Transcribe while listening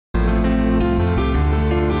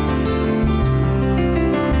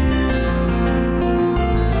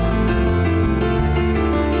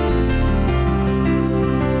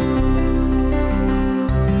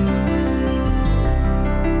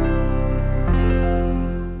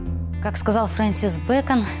Как сказал Фрэнсис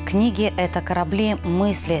Бэкон, книги – это корабли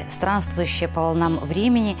мысли, странствующие по волнам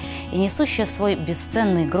времени и несущие свой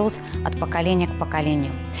бесценный груз от поколения к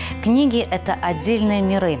поколению. Книги – это отдельные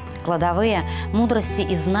миры, кладовые мудрости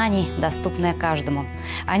и знаний, доступные каждому.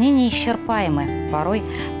 Они неисчерпаемы, порой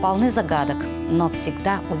полны загадок, но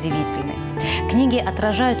всегда удивительны. Книги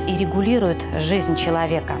отражают и регулируют жизнь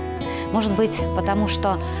человека. Может быть, потому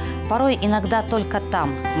что порой иногда только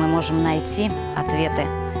там мы можем найти ответы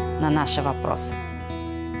на наши вопросы.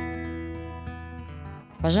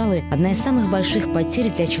 Пожалуй, одна из самых больших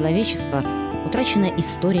потерь для человечества – утраченная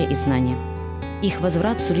история и знания. Их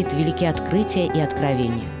возврат сулит великие открытия и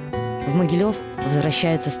откровения. В Могилев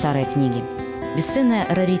возвращаются старые книги. Бесценные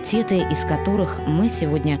раритеты, из которых мы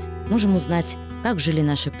сегодня можем узнать, как жили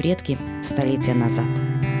наши предки столетия назад.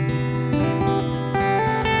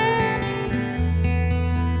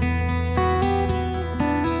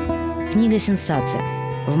 Книга-сенсация.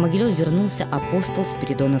 В Могилев вернулся апостол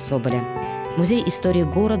Спиридона Соболя. Музей истории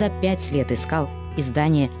города 5 лет искал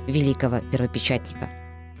издание великого первопечатника.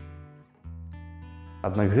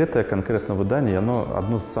 Аднак гэтае канкрэтна выданне, яно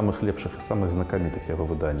адно з самых лепшых і самых знакамітых яго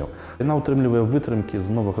выданняў. Яна ўтрымлівае вытрымкі з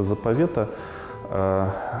новага запавета,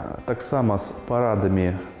 таксама з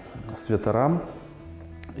парадамі святарам.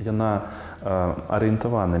 Яна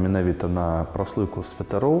арыентавана менавіта на праслойку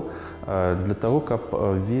святароў для таго, каб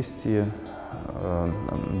весці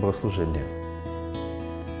богослужение.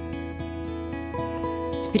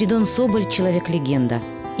 Спиридон Соболь – человек-легенда.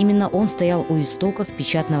 Именно он стоял у истоков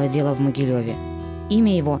печатного дела в Могилеве.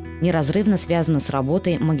 Имя его неразрывно связано с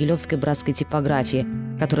работой могилевской братской типографии,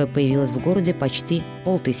 которая появилась в городе почти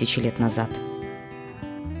 500 лет назад.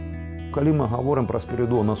 Когда мы говорим про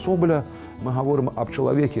Спиридона Соболя, мы говорим об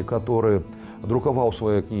человеке, который друковал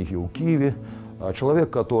свои книги у Киеве, человек,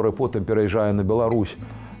 который потом, переезжая на Беларусь,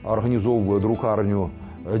 организовывая друкарню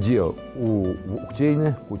дзе у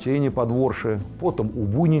Кутейні подворши, потом у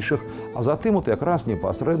Буйнішых, а затым вот якраз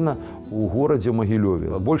непосредственно у городе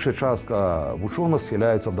Могилеве. Большая частка вучоных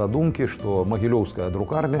схиляецца до думки, что могилевская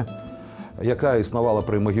друкарня, якая існавала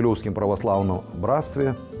при Могилевскім православном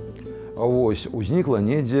братстве, узнікла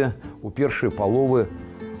недзе у першай паловы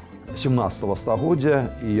 17 стагоддзя,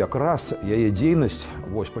 і якраз яе дзейнасць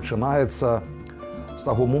пачынаецца з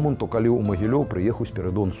таго моманту, калі ў Могилев прыехаў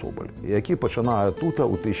Спиридон Соболь, які пачынае тут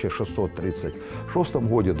у 1636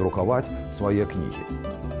 годзе друковать свои книги.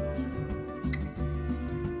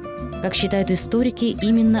 Как считают историки,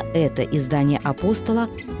 именно это издание апостола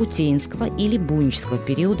Кутейнского или Буйнического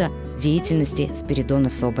периода деятельности Спиридона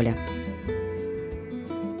Соболя.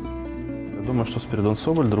 Я думаю, что Спиридон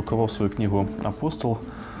Соболь друковал свою книгу «Апостол»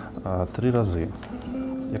 3 разы,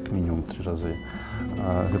 як мінімум 3 разы.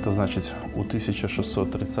 Гэта значыць, у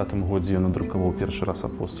 1630 годзе ён надрукаваў першы раз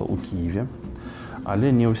апостол у Киеве,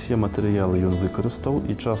 але не ўсе матэрыялы ён выкарыстаў,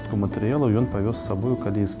 і частку матэрыялаў ён павёз з сабою,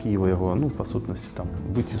 калі з Киева яго, па сутнасці,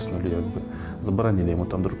 выціснулі, забаранілі яму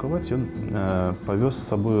там друкаваць, ён павёз з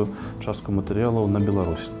сабою частку матэрыялаў на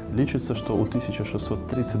Беларусь. Лічыцца, што ў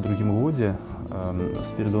 1632 годзе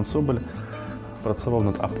Спиридон Соболь працаваў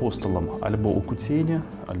над апостолам альбо ў Кутейні,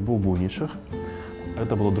 альбо ў Буйнішых.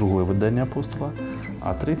 Это было другое выданне апостола,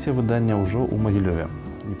 а третье выданне ўжо ў Могилеве.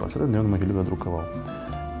 Непасрэдна ён у Могилеве друкаваў.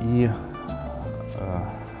 І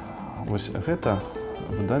вось гэта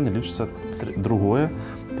выданне лічыцца другое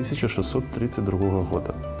 1632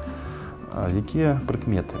 года. Якія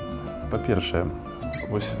прыкметы? Па-першае,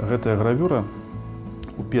 вось гэтая гравюра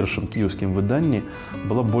у першым кіеўскім выданні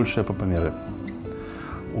была большая па памеры.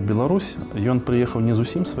 У Беларусь ён прыехаў не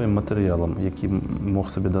зусім сваім матэрыялам, які мог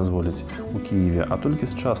сабе дазволіць у Киеве, а толькі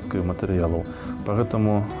з часткаю матэрыялаў.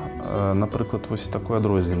 Поэтому, напрыклад, вось такое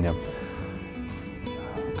адрозненне.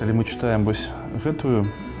 Калі мы читаем вось гэтую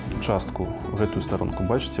частку, гэтую сторонку,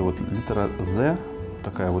 бачыце, вот літара «З»,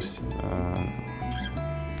 такая вось,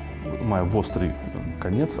 мае вострый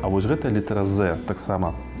конец, а вось гэтая літара «З»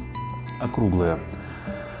 таксама округлая.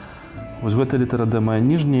 Вось гэтая літара «Д» мае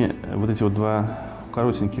ніжнія, вот эти вот два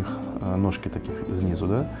коротеньких ножки таких снизу,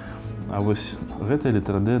 да? А вось гэтая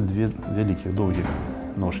літара «Д» две вялікіх, доўгіх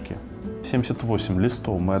ножки. 78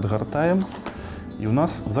 листов мы отгортаем, и у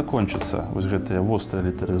нас закончится вот гэтая вострая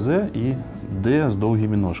літары «З» и «Д» с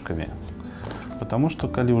долгими ножками. Потому что,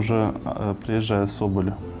 калі уже приезжая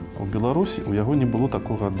Соболь в Беларусь, у яго не было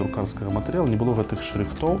такого друкарского материала, не было гэтых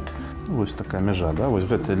шрифтов. Вот такая межа, да? Вот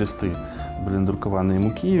гэтыя листы были надрукаваны ім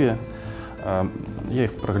у Киеве. Я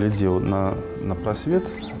их проглядел на просвет,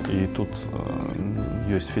 и тут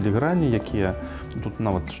есть филиграни, якія, тут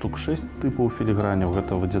нават штук 6 типов филиграней,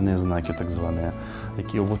 это водяные знаки так званые,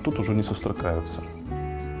 якія вот тут уже не сустракаются.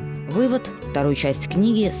 Вывод. Вторую часть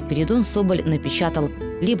книги Спиридон Соболь напечатал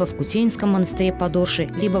либо в Кутейнском монастыре под Оршей,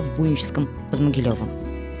 либо в Буйническом под Могилевом.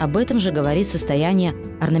 Об этом же говорит состояние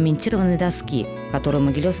орнаментированной доски, которую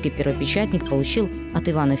могилевский первопечатник получил от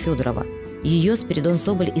Ивана Федорова. Ее Спиридон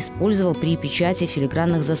Соболь использовал при печати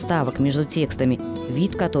филигранных заставок между текстами,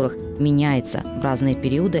 вид которых меняется в разные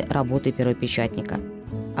периоды работы первопечатника.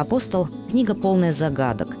 «Апостол» – книга, полная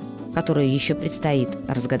загадок, которую еще предстоит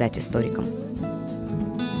разгадать историкам.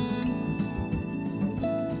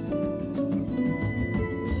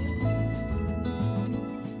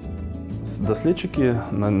 Даследчыкі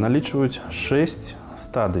налічваюць 6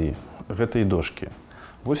 стадый гэтай дошкі.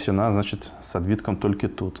 Вось яна, значыць, з адбіткам толькі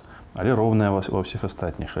тут, але роўная ва ўсіх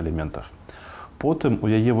астатніх элементах. Потым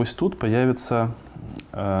у яе вось тут появіцца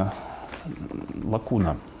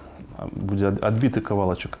лакуна. Будзе адбіты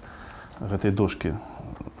кавалачак гэтай дошкі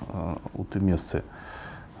у тым месцы.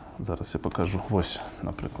 Зараз я покажу. Вось,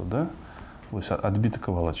 напрыклад, да? Вось адбіты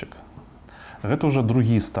кавалачак. Гэта ўжо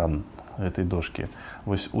другі стан этой дошкі.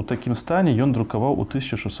 Вось у такім стане ён друкаваў у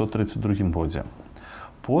 1632 годзе.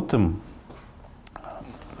 Потым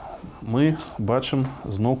мы бачым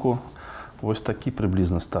зноўку вось такі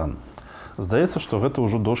прыблізна стан. Здаецца, што гэта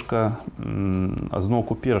ўжо дошка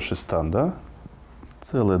зноўку першы стан, да?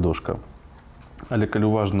 Цэлая дошка. Але калі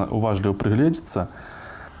уважліва прыгледзецца,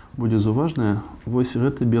 будзе заўважная вось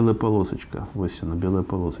гэта белая палосачка. Вось яна, белая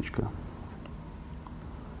палосачка.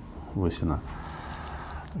 Вось яна.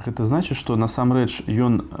 Гэта значыць, што насамрэч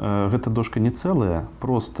гэта дошка не цэлая,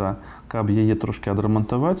 проста, каб яе трошки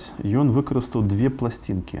адрамантаваць, ён выкарыстаў две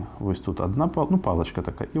пласцінкі. Вось тут одна палачка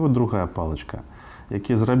такая, і вот другая палачка,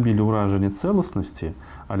 якія зрабілі ўражанне цэласнасці,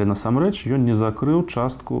 але насамрэч ён не закрыў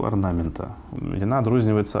частку арнамента. Яна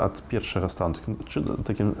адрозніваецца ад першага стану.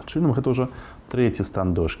 Такім чынам гэта ўжо трэці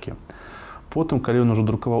стан дошкі. Потым, калі ён ужо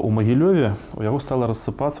друкаваў у Могилеве, у яго стала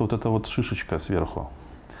рассыпацца вот эта вот шишечка сверху.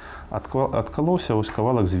 Адкалоўся вось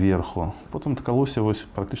кавалак зверху, потым адкалоўся вось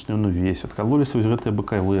практычна ён увесь, адкалоліся вось гэтыя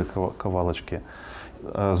бакавыя кавалачкі.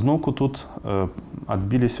 Зноўку тут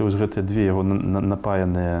адбіліся вось гэтыя две яго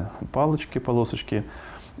напаяныя палачкі, палосачкі,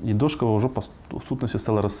 і дошка ўжо па сутнасці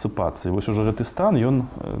стала рассыпацца. І вось ужо гэты стан, ён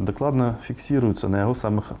дакладна фіксіруецца на яго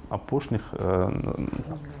самых апошніх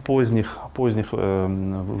позніх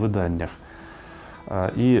выданнях.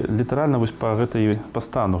 І літаральна вось па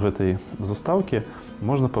стану гэтай застаўкі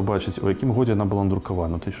можна пабачыць, у якім годзе яна была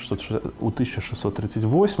друкавана, у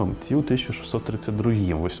 1638 ці ў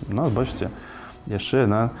 1632. Вось у нас, бачыце, яшчэ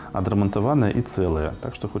яна адрамантаваная і цэлая.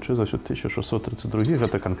 Так што, хутчэй за ўсё, 1632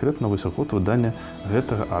 гэта канкрэтна вось год выдання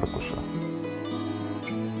гэтага аркуша.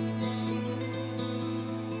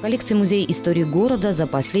 В коллекции Музея истории города за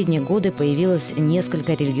последние годы появилось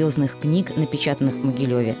несколько религиозных книг, напечатанных в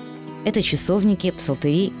Могилеве. Это часовники,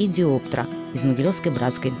 псалтыри и диоптра из могилевской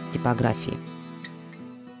братской типографии.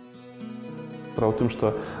 Справа в тым,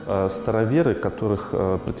 што стараверы, которых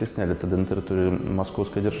прыціснялі тады на тэрыторыі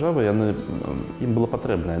маскоўскай дзяржавы, ім было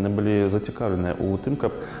патрэбна, яны былі зацікаўленыя ў тым,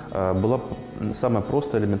 каб была самая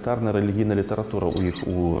простая элементарная рэлігійная літаратура ў іх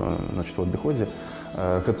у абіходзе.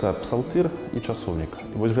 Гэта псалтыр і часовнік.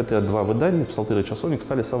 І вось гэтыя два выданні, псалтыр і часовнік,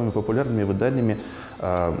 сталі самымі папулярнымі выданнямі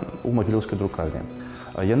ў магілёўскай друкарні.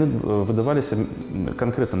 Яны выдаваліся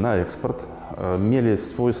канкрэтна на экспорт, мелі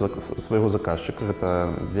свайго заказчыка,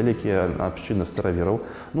 гэта вялікія абшчыны старавераў.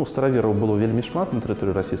 Старавераў было вельмі шмат на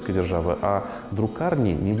тэрыторыі расійскай дзяржавы, а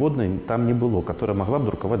друкарні ніводнай там не было, которая магла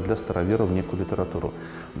б друкаваць для старавераў некую літаратуру.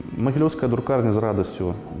 Магілёўская друкарня з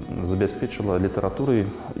радасцю забяспечыла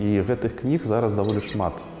літаратурай, і гэтых кніг зараз даволі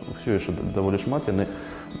шмат. Усё яшчэ даволі шмат, яны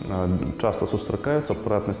часто сустракаюцца,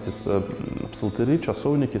 прыватнасці псалтыры,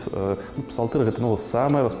 часовнікі. Псалтыр — гэта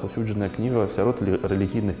самая распаўсюджаная кніга сярод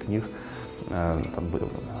рэлігійных кніг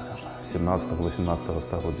 17-18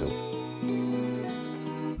 стагоддзяў.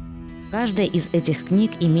 Каждая из этих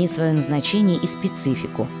книг имеет свое назначение и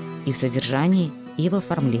специфику и в содержании, и в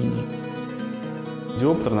оформлении.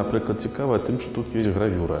 Диоптр, например, цікавая тым, што тут ёсць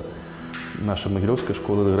гравюра. Наша магілёўская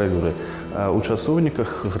школа гравюры. У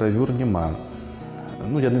часовніках гравюр няма.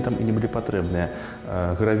 Яны там і не былі патрэбныя.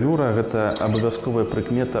 Гравюра — гэта абавязковая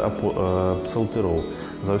прыкмета псалтыроў.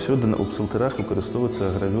 Заўсёды у псалтырах выкарыстоўваецца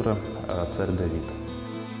гравюра «Царь Давид».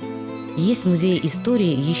 Есть в Музее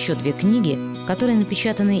истории еще две книги, которые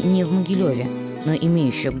напечатаны не в Могилеве, но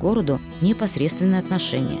имеющие к городу непосредственное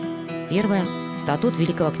отношение. Первая – статут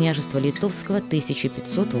Великого княжества Литовского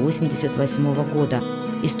 1588 года,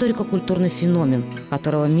 историко-культурный феномен,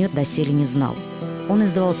 которого мир доселе не знал. Он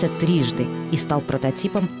издавался трижды и стал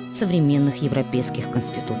прототипом современных европейских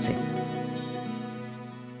конституций.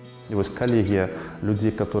 І вось калегія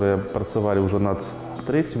людзей, которые працавалі ўжо над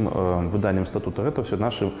третьим выданнем статута, это все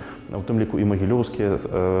наши, в том лику и могилевские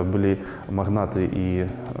были магнаты, и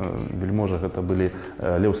вельможи, это были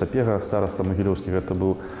Лев Сапега, староста Могилевских, это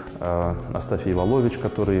был Астафий Волович,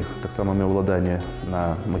 который так само имел владание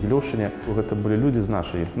на Могилевщине. Это были люди из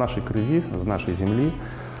нашей крови, из нашей земли.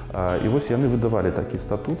 И вот яны выдавали такой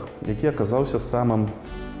статут, який оказался самым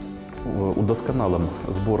удосконалым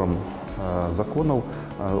сбором законов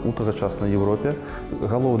у тогачаснай Европе.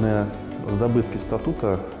 Галоўныя здабыткі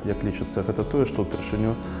статута, як лічыцца, гэта тое, што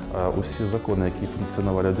ўпершыню усе законы, якія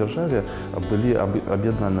функцыянавалі ў дзяржаве, былі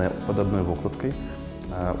аб'яднаныя пад адной вокладкай.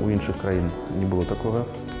 У іншых краін не было такога.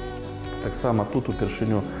 Таксама тут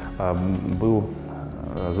упершыню быў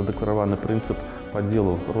задэклараваны прынцып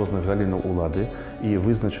падзелу розных галінаў улады і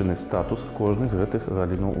вызначаны статус кожнай з гэтых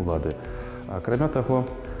галінаў улады. Акрамя таго,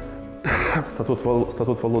 статут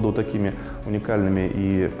валодаў такімі унікальнымі і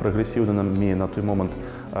прагрэсіўнымі на той момант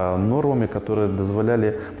нормами, которые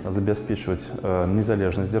дазволялі забяспечваць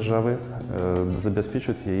незалежнасць дзяржавы,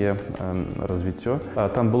 забяспечваць яе развіццё.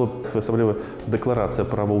 Там была своеасаблівая дэкларацыя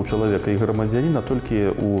правоў чалавека і грамадзяніна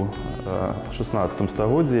толькі ў 16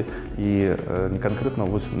 стагоддзі і не канкрэтна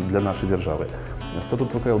для нашай дзяржавы.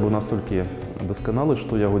 Статут ВКЛ быў настолькі дасканалы,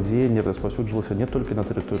 што яго дзеянне распаўсюджвалася не толькі на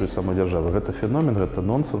тэрыторыі самой дзяржавы. Гэта феномен, гэта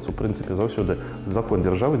нонсенс. У прынцыпе, заўсёды закон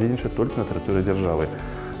дзяржавы дзейнічае толькі на тэрыторыі дзяржавы.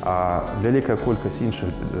 А вялікая колькасць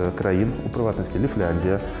іншых краін, у прыватнасці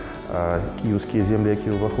Ліфляндія, кіеўскія землі,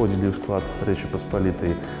 якія ўваходзілі ў склад Рэчы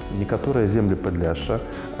Паспалітай, некаторыя землі Падляшша,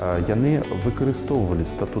 яны выкарыстоўвалі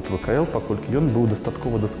статут ВКЛ, паколькі ён быў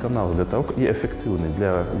дастаткова дасканалы для таго і эфектыўны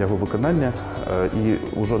для яго выканання. І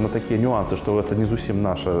ўжо на такія нюансы, што гэта не зусім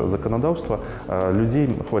наша заканадаўства, людзей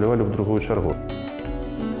хвалявалі ў другую чаргу.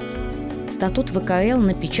 Статут ВКЛ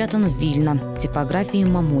напечатан в Вильно, типографии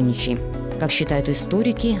Мамоничи. Как считают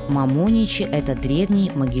историки, Мамоничи – это древний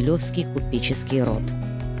могилевский купеческий род.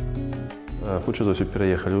 Хутчэй за ўсё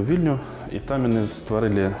пераехалі ў Вільню, і там яны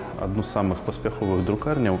стварылі адну з самых паспяховых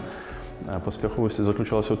друкарняў. Паспяховасць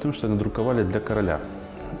заключалася ў тым, што яны друкавалі для караля.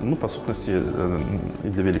 Ну, па сутнасці, і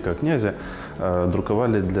для вялікага князя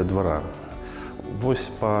друкавалі для двара. Вось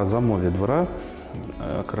па замове двара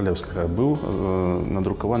каралеўскага быў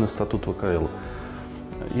надрукаваны статут ВКЛ.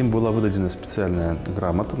 Ім была выдадзена спецыяльная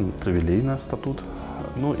грамата, прывілей на статут.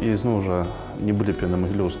 Ну і зноў жа не былі б яны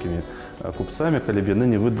магілёўскімі купцамі, калі б яны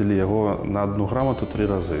не выдалі яго на одну грамоту 3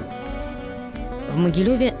 разы. В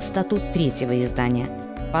Могилеве статут третьего издания.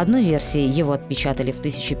 По одной версии его отпечатали в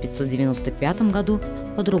 1595 году,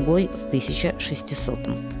 по другой – в 1600.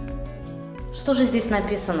 Что же здесь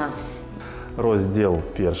написано? Роздел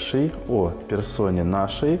перший о персоне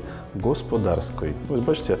нашей господарской. Ось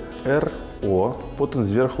бачите, РО, потом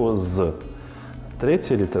сверху З.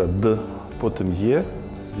 Третья литера Д, потом Е,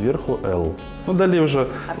 сверху Л. Ну, далее уже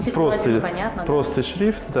простый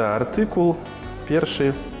шрифт, да, артикул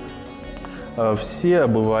перший. Все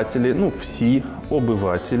обыватели, ну, все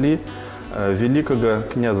обыватели Великого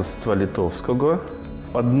княжества Литовского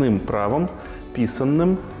одним правом,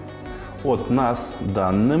 писанным от нас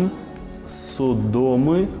данным,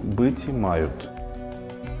 судомы быть имают.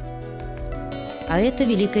 А это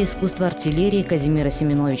великое искусство артиллерии Казимира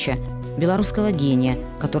Семеновича, белорусского гения,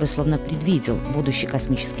 который словно предвидел будущий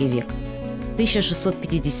космический век. В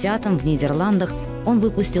 1650-м в Нидерландах он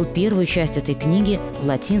выпустил первую часть этой книги в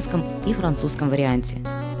латинском и французском варианте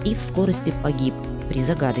и в скорости погиб при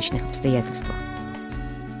загадочных обстоятельствах.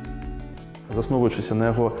 Засновуючыся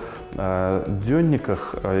на яго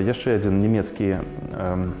дзённіках, яшчэ адзін нямецкі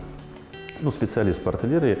спецыяліст па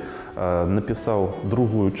артылерыі напісаў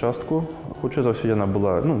другую частку. Хутчэй за ўсё яна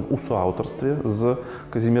была у суаўтарстве з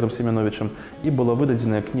Казімірам Семеновичам, і была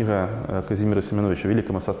выдадзеная кніга Казіміра Семеновича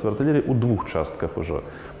 «Великое мастерство артиллерии» у 2 частках уже.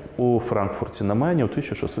 У Франкфурце на Майне ў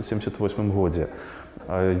 1678 годзе.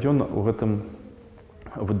 Ён у гэтым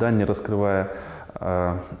выданні раскрывае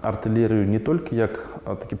артылерыю не толькі як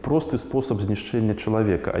такі просты спосаб знішчэння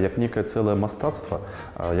чалавека, а як некае цэлае мастацтва,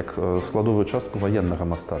 як складовую частку военнага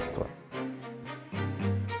мастацтва.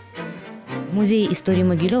 В Музее истории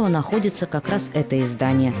Могилева находится как раз это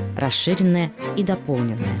издание, расширенное и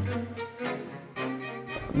дополненное.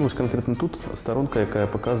 Конкретно тут сторонка, якая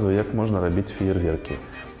показывает, як можно робить фейерверки.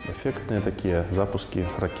 Эффектные такие запуски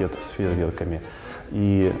ракет с фейерверками.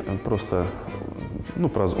 И просто,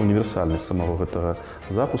 праз универсальность самого этого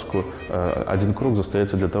запуску один крок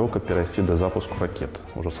застаецца для того, как перайсці до запуску ракет,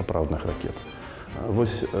 уже сапраўдных ракет.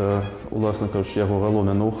 Вось, уласна кажучы, яго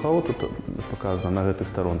галоўнае ноу-хау тут показано на гэтай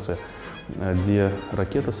сторонце, дзе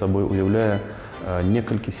ракета сабой уяўляе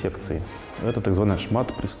некалькі секцый. Это так званая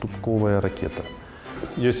шматпрыступковая ракета.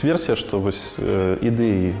 Ёсць версія, што вось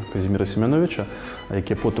ідэі Казіміра Семёновича,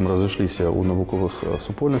 якія потым разышліся ў навуковых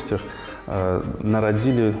супольнасцях,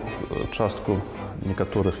 нарадзілі частку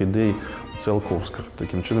некаторых ідэй Циолковскага.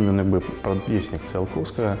 Такім чынам ён як бы прадвеснік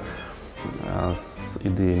Циолковскага з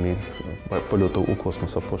ідэямі палётаў у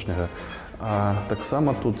космас апошняга. А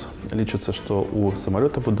таксама тут лічыцца, што ў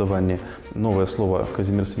самалётабудаванні новае слово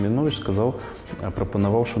Казімір Семёнович сказаў,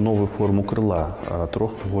 прапанаваўшы новую форму крыла,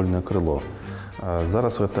 трохвугольнае крыло.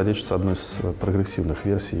 Зараз гэта лічыцца адной з прагрэсіўных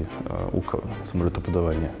версій у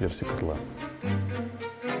самалётабудаванні, версій крыла.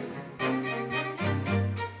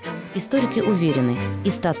 Историки уверены, и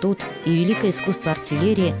статут, и великое искусство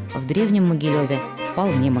артиллерии в древнем Могилеве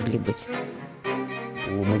вполне могли быть.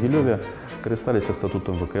 У Могилеве карысталіся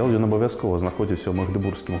статутам ВКЛ, ён абавязкова знаходзіўся ў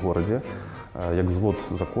Магдебургскім горадзе, як звод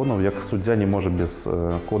законаў, як суддзя не можа без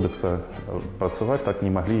кодекса працаваць, так не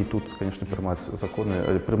маглі і тут, конечно,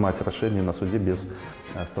 прымаць рашэнні на судзе без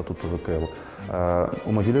статута ВКЛ.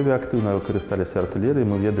 У Могилеве актыўна карысталіся артылерыяй,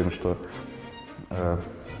 мы ведаем, што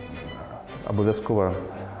абавязкова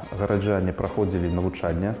гараджане праходзілі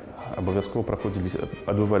навучанне, абавязкова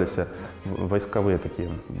адбываліся вайскавыя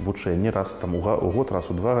такія вучэнні, раз там у год,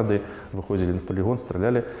 раз у 2 гады выходзілі на полігон,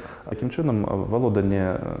 стралялі. Такім чынам,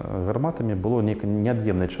 валоданне гарматамі было нейкай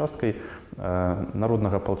неад'емнай часткай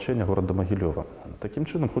народнага апалчэння горада Могилева. Такім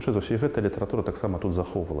чынам, хутчэй за ўсё, гэтая літаратура таксама тут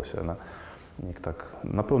захоўвалася. Яна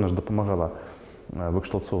напэўна ж дапамагала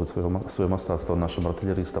выкшталцоўваць сваё мастацтва нашим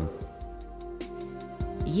артиллеристам.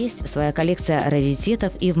 Есть своя коллекция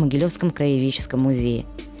раритетов и в Могилевском краеведческом музее.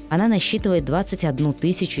 Она насчитывает 21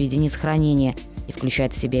 тысячу единиц хранения и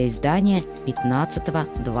включает в себя издания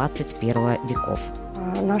 15-21 веков.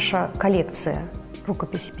 Наша коллекция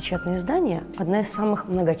рукописи печатные издания – одна из самых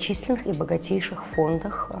многочисленных и богатейших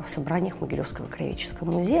фондах в собраниях Могилевского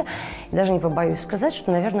краеведческого музея. И даже не побоюсь сказать,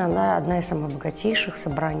 что, наверное, она одна из самых богатейших в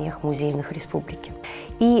собраниях музейных республики.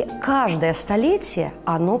 И каждое столетие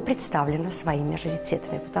оно представлено своими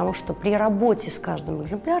раритетами, потому что при работе с каждым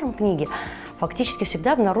экземпляром книги фактически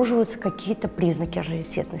всегда обнаруживаются какие-то признаки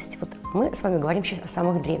раритетности. Вот мы с вами говорим сейчас о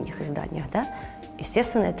самых древних изданиях, да?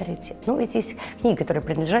 Естественно, это раритет. Но ведь есть книги, которые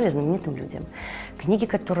принадлежали знаменитым людям, книги,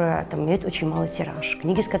 которые там имеют очень малый тираж,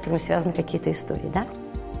 книги, с которыми связаны какие-то истории, да?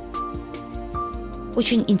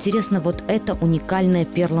 Очень интересно вот это уникальное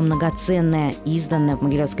перло многоценное, изданное в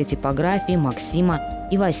могилевской типографии Максима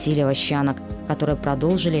и Василия Ващанок, которые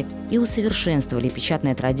продолжили и усовершенствовали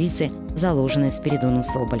печатные традиции, заложенные Спиридоном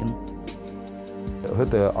Соболем.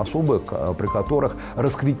 Гэта асобы, при которых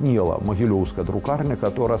расквітнела магілёўская друкарня,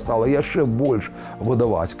 которая стала яшчэ больш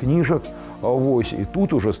выдаваць кніжак. Вось, і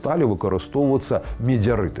тут уже сталі выкарыстоўвацца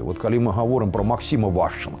медзярыты. Вот калі мы гаворым про Максима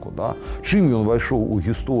Вашчанку, да, чым ён вайшоў у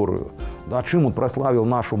гісторыю, да, чым он праславіў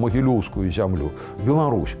нашу магілёўскую зямлю,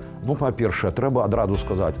 Беларусь. Ну, па-першае, трэба адразу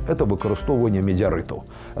сказаць, это выкарыстоўванне медзярытаў.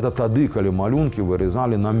 Это тады, калі малюнкі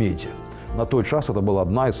вырезалі на медзі. На той час это была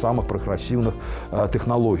одна из самых прогрессивных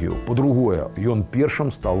технологий. По-другое, ён першым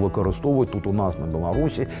стал выкарыстоўваць тут у нас на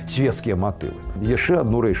Беларуси светские мотивы. Еще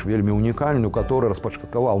одну рэч вельмі уникальную, которую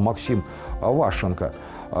распачаткаваў Максим Вашчанка.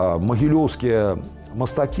 Могилевские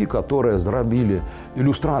мастаки, которые зрабілі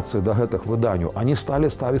иллюстрации до гэтых выданняў, они стали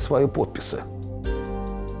ставить свои подписи.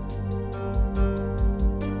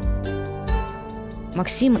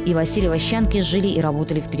 Максим и Василий Ващанки жили и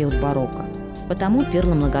работали в период барокко. Потому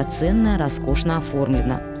перло многоценное, роскошно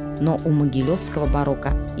оформлено. Но у могилевского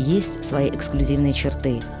барокко есть свои эксклюзивные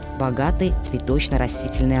черты – богатый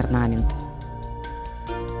цветочно-растительный орнамент.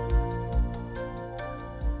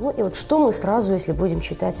 Ну и вот что мы сразу, если будем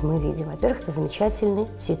читать, мы видим. Во-первых, это замечательный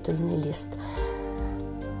титульный лист,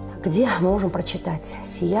 где мы можем прочитать: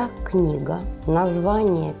 «Сия книга,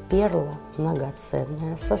 название перла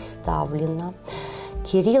многоценное, составлена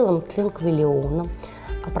Кириллом Тлинквилионом,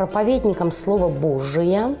 проповедником Слова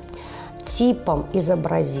Божия, типом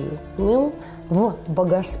изобразимым в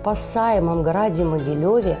богоспасаемом граде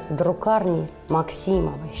Могилеве друкарни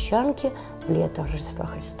Максима Ващанки в лето Рождества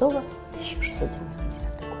Христова 1699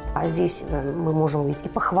 год». А здесь мы можем увидеть и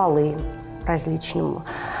похвалы различным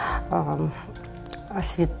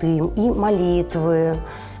святым, и молитвы,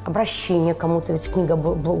 обращение к кому-то, ведь книга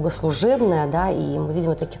богослужебная, да, и мы видим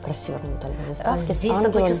вот такие красивые заставки. Здесь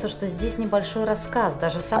такое чувство, что здесь небольшой рассказ,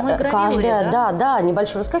 даже в самой гравюре, да,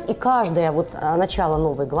 небольшой рассказ, и каждое вот начало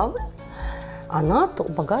новой главы, она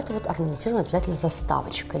богата вот орнаментирована обязательно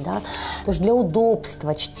заставочкой, да. Потому что для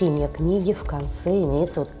удобства чтения книги в конце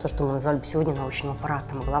имеется вот то, что мы назвали бы сегодня научным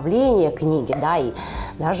аппаратом оглавления книги, да, и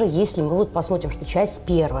даже если мы вот посмотрим, что часть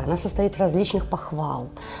первая, она состоит из различных похвал.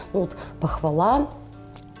 Ну, вот похвала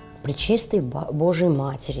Пречистой Божией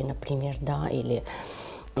Матери, например, да, или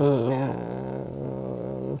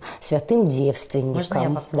святым девственникам. Можно я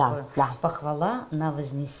попробую? Да. Похвала на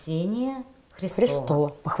вознесение Христова.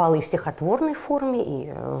 Христова. Похвалы и в стихотворной форме,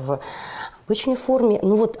 и в обычной форме.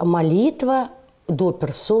 Ну вот молитва до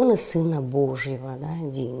персоны Сына Божьего, да,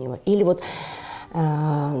 Динева. Или вот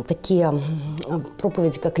такие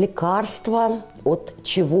проповеди, как лекарство от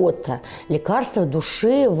чего-то, лекарство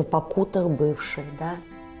души в покутах бывшей, да.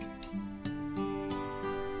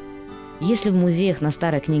 Если в музеях на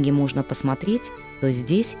старые книги можно посмотреть, то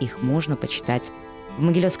здесь их можно почитать. В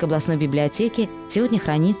Могилевской областной библиотеке сегодня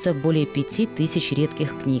хранится более 5000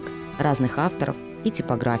 редких книг разных авторов и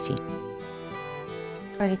типографий.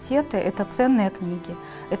 Раритеты – это ценные книги.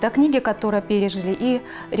 Это книги, которые пережили и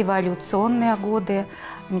революционные годы,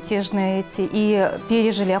 мятежные эти, и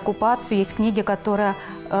пережили оккупацию. Есть книги, которые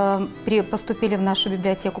поступили в нашу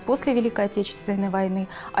библиотеку после Великой Отечественной войны.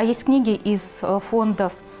 А есть книги из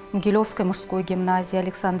фондов Могилевской мужской гимназии,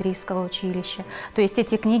 Александрийского училища. То есть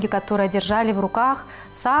эти книги, которые держали в руках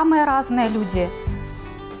самые разные люди,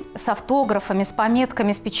 с автографами, с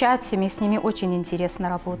пометками, с печатями, с ними очень интересно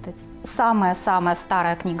работать. Самая-самая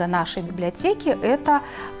старая книга нашей библиотеки – это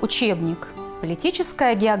учебник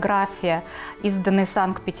 «Политическая география», изданный в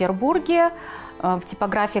Санкт-Петербурге в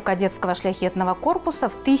типографии кадетского шляхетного корпуса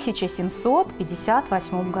в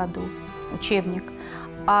 1758 году. Учебник.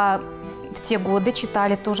 А в те годы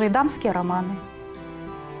читали тоже и дамские романы.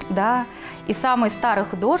 Да. И самой старой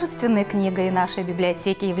художественной книгой нашей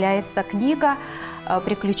библиотеки является книга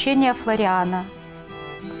 «Приключения Флориана»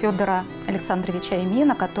 Федора Александровича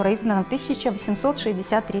Емина, которая издана в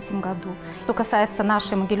 1863 году. Что касается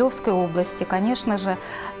нашей Могилевской области, конечно же,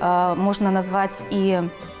 можно назвать и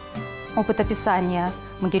опытописание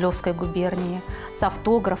Могилевской губернии с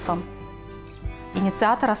автографом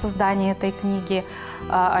инициатора создания этой книги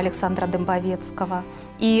Александра Дембовецкого,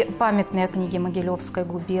 и памятные книги Могилевской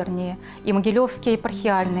губернии, и могилевские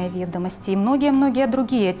епархиальные ведомости, и многие-многие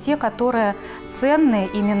другие, те, которые ценны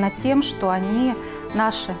именно тем, что они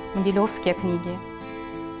наши могилевские книги.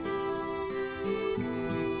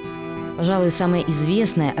 Пожалуй, самая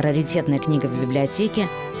известная раритетная книга в библиотеке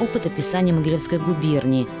 – «Опытописание Могилевской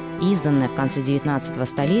губернии», изданная в конце XIX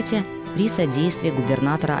столетия при содействии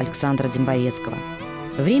губернатора Александра Дембовецкого.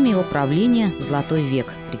 Время его правления – золотой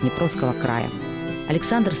век Приднепровского края.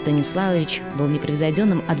 Александр Станиславович был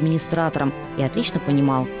непревзойденным администратором и отлично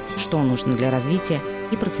понимал, что нужно для развития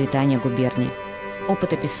и процветания губернии.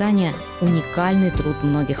 Опытописание – уникальный труд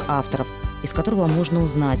многих авторов, из которого можно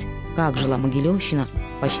узнать, как жила Могилевщина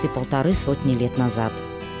почти 150 лет назад.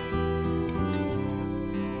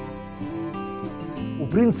 У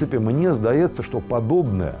прынцыпе, мне здаецца, што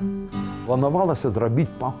падобнае планавалася зрабіць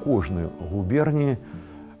па кожнай губерніі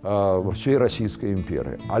всей расійскай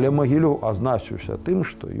імперыі. Але Могилев азначыўся тым,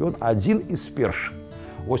 што ён адзін з першых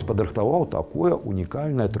вось падрыхтаваў такое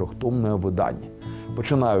унікальнае трохтомнае выданне,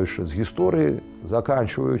 пачынаючы з гісторыі,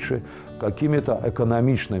 заканчиваючы какими-то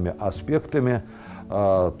эканамічнымі аспектамі,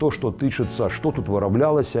 то, што тычыцца, што тут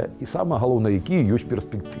выраблялася, і самае галоўнае, якія ёсць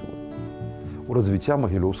перспектывы у развития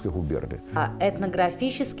Могилевской губернии.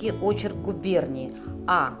 Этнографический очерк губернии.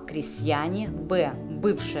 А. Крестьяне. Б.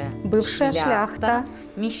 Бывшая шляхта.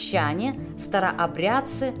 Мещане,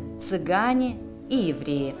 старообрядцы, цыгане и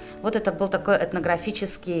евреи. Вот это был такой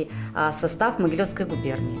этнографический состав Могилевской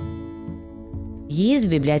губернии. Есть в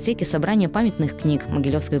библиотеке собрание памятных книг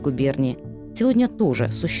Могилевской губернии. Сегодня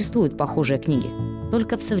тоже существуют похожие книги,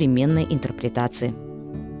 только в современной интерпретации.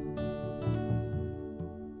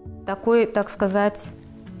 Такой, так сказать,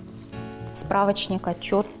 справочник,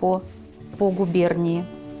 отчет по губернии.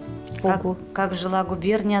 Как жила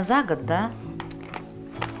губерния за год, да?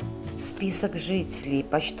 Список жителей,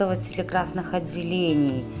 почтово-телеграфных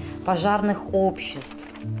отделений, пожарных обществ.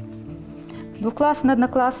 Двухклассное,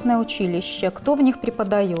 одноклассное училище. Кто в них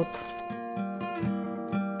преподает?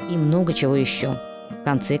 И много чего еще. В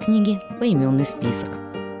конце книги поименный список.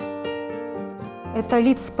 Это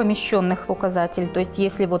лиц, помещенных в указатель. То есть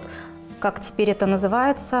если вот, как теперь это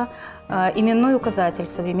называется, именной указатель в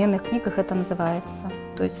современных книгах это называется.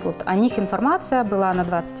 То есть вот о них информация была на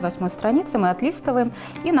 28-й странице, мы отлистываем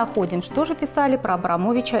и находим, что же писали про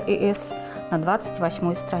Абрамовича И.С. на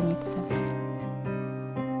 28-й странице.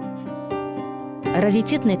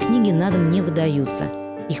 Раритетные книги на дом не выдаются.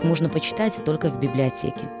 Их можно почитать только в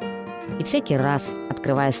библиотеке. И всякий раз,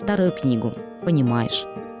 открывая старую книгу, понимаешь,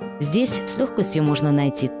 здесь с легкостью можно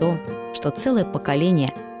найти то, что целое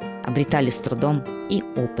поколение обретали с трудом и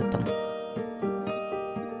опытом.